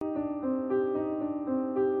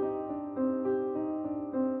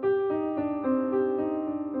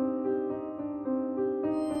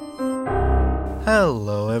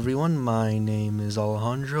Hello everyone, my name is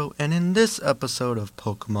Alejandro, and in this episode of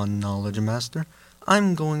Pokemon Knowledge Master,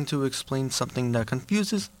 I'm going to explain something that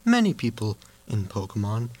confuses many people in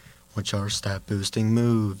Pokemon, which are stat boosting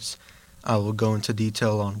moves. I will go into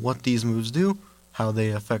detail on what these moves do, how they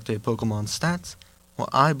affect a Pokemon's stats, what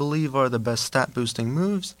I believe are the best stat boosting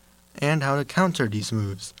moves, and how to counter these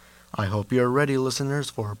moves. I hope you're ready, listeners,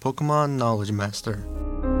 for Pokemon Knowledge Master.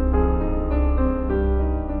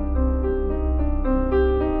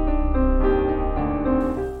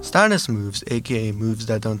 Status moves, aka moves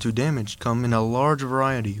that don't do damage, come in a large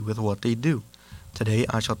variety with what they do. Today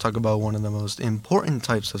I shall talk about one of the most important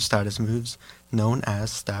types of status moves, known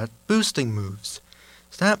as stat boosting moves.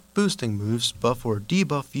 Stat boosting moves buff or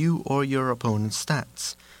debuff you or your opponent's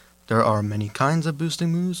stats. There are many kinds of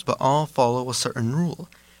boosting moves, but all follow a certain rule.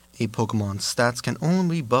 A Pokemon's stats can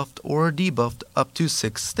only be buffed or debuffed up to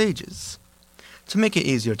 6 stages. To make it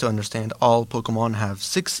easier to understand, all Pokemon have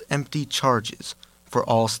 6 empty charges for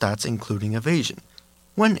all stats including evasion.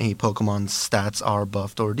 When a Pokemon's stats are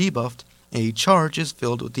buffed or debuffed, a charge is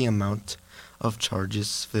filled with the amount of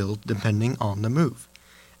charges filled depending on the move.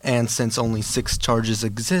 And since only 6 charges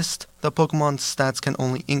exist, the Pokemon's stats can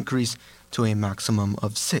only increase to a maximum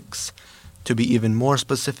of 6. To be even more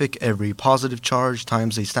specific, every positive charge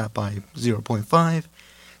times a stat by 0.5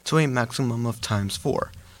 to a maximum of times 4,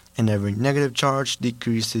 and every negative charge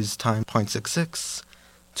decreases times 0.66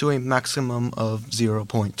 to a maximum of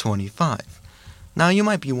 0.25. Now you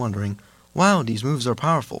might be wondering, wow, these moves are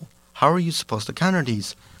powerful. How are you supposed to counter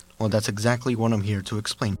these? Well, that's exactly what I'm here to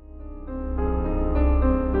explain.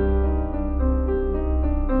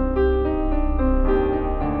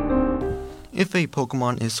 If a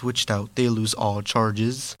Pokemon is switched out, they lose all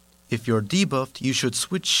charges. If you're debuffed, you should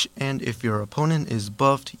switch, and if your opponent is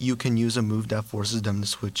buffed, you can use a move that forces them to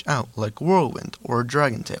switch out, like Whirlwind or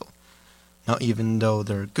Dragon Tail. Now, even though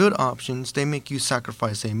they're good options, they make you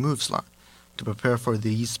sacrifice a move slot to prepare for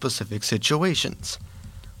these specific situations.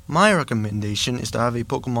 My recommendation is to have a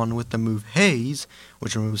Pokemon with the move Haze,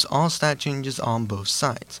 which removes all stat changes on both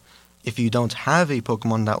sides. If you don't have a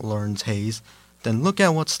Pokemon that learns Haze, then look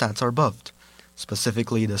at what stats are buffed,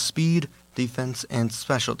 specifically the speed, defense, and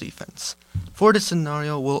special defense. For this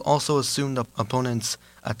scenario, we'll also assume the opponent's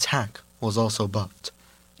attack was also buffed.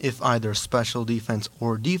 If either special defense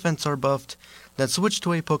or defense are buffed, then switch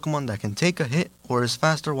to a Pokemon that can take a hit or is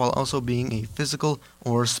faster while also being a physical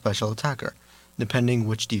or special attacker, depending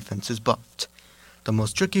which defense is buffed. The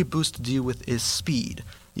most tricky boost to deal with is speed.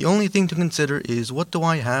 The only thing to consider is what do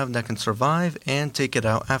I have that can survive and take it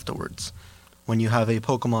out afterwards. When you have a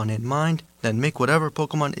Pokemon in mind, then make whatever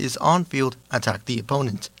Pokemon is on field attack the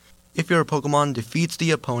opponent. If your Pokemon defeats the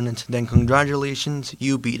opponent, then congratulations,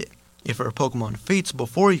 you beat it. If your Pokemon faints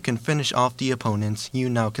before you can finish off the opponents, you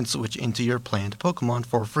now can switch into your planned Pokemon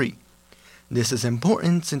for free. This is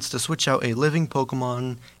important since to switch out a living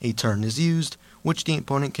Pokemon, a turn is used, which the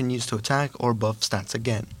opponent can use to attack or buff stats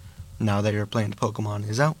again. Now that your planned Pokemon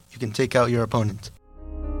is out, you can take out your opponent.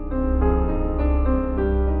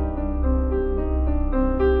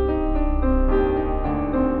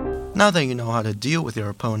 Now that you know how to deal with your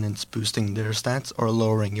opponents boosting their stats or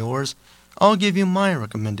lowering yours, I'll give you my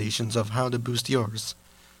recommendations of how to boost yours.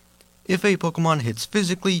 If a Pokemon hits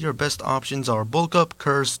physically, your best options are Bulk Up,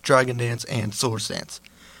 Curse, Dragon Dance, and Swords Dance.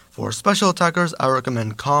 For special attackers, I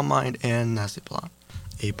recommend Calm Mind and Nasty Plot.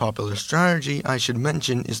 A popular strategy I should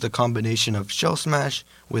mention is the combination of Shell Smash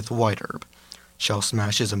with White Herb. Shell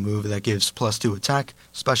Smash is a move that gives +2 attack,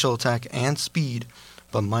 special attack, and speed,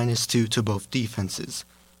 but -2 to both defenses,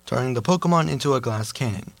 turning the Pokemon into a glass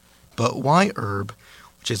cannon. But White Herb,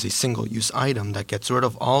 which is a single-use item that gets rid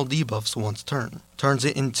of all debuffs once turns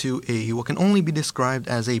it into what can only be described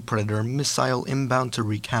as a Predator missile inbound to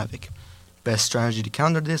wreak havoc. Best strategy to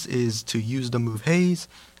counter this is to use the move Haze,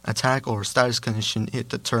 attack or status condition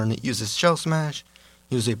it the turn it uses Shell Smash,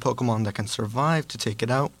 use a Pokemon that can survive to take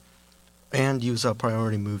it out, and use a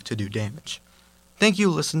priority move to do damage. Thank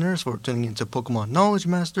you listeners for tuning into Pokemon Knowledge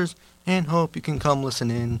Masters, and hope you can come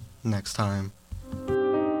listen in next time.